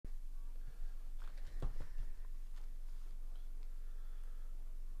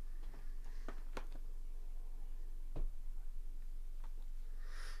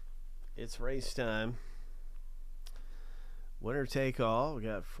It's race time. Winner take all. We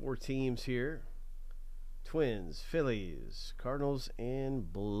got 4 teams here. Twins, Phillies, Cardinals,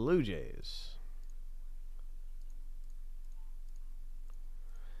 and Blue Jays.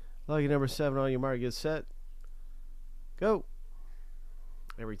 Lucky number 7 on your mark. Get set. Go.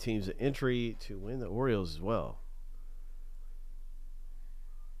 Every team's an entry to win the Orioles as well.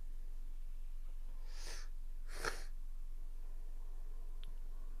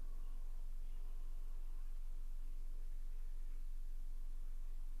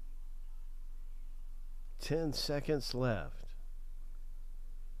 Ten seconds left.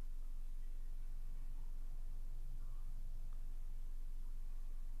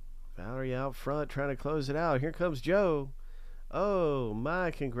 Valerie out front trying to close it out. Here comes Joe. Oh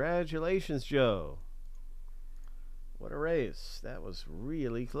my, congratulations, Joe. What a race. That was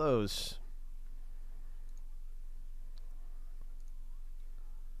really close.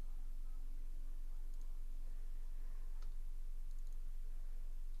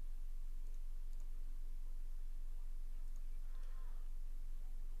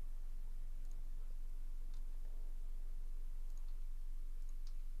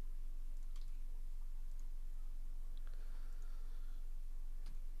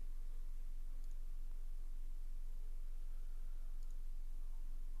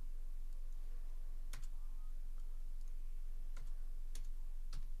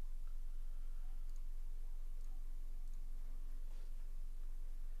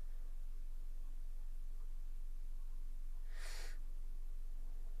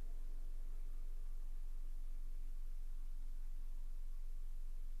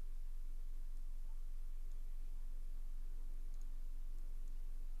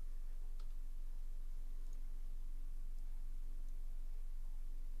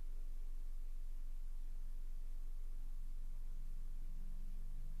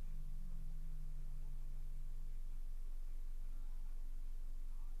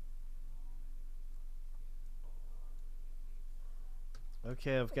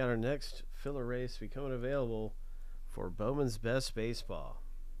 Okay, I've got our next filler race becoming available for Bowman's Best Baseball,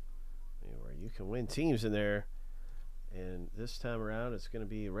 where you can win teams in there. And this time around, it's going to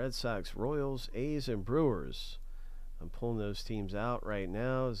be Red Sox, Royals, A's, and Brewers. I'm pulling those teams out right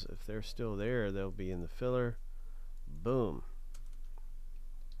now. If they're still there, they'll be in the filler. Boom.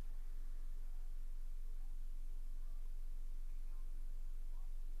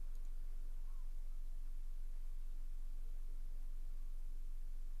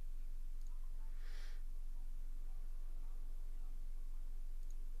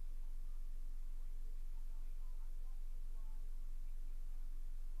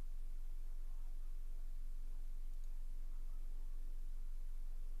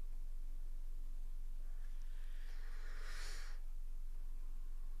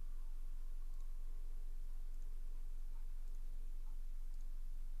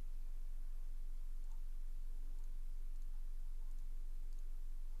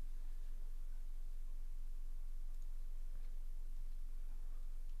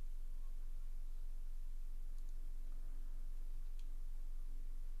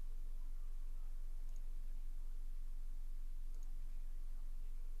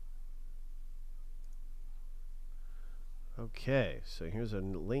 Okay, so here's a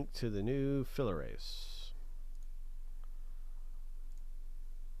link to the new filler race.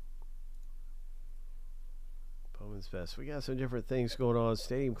 Bowman's Best. We got some different things going on.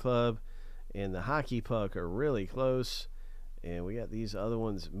 Stadium Club and the Hockey Puck are really close. And we got these other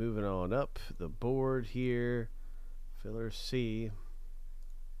ones moving on up the board here. Filler C.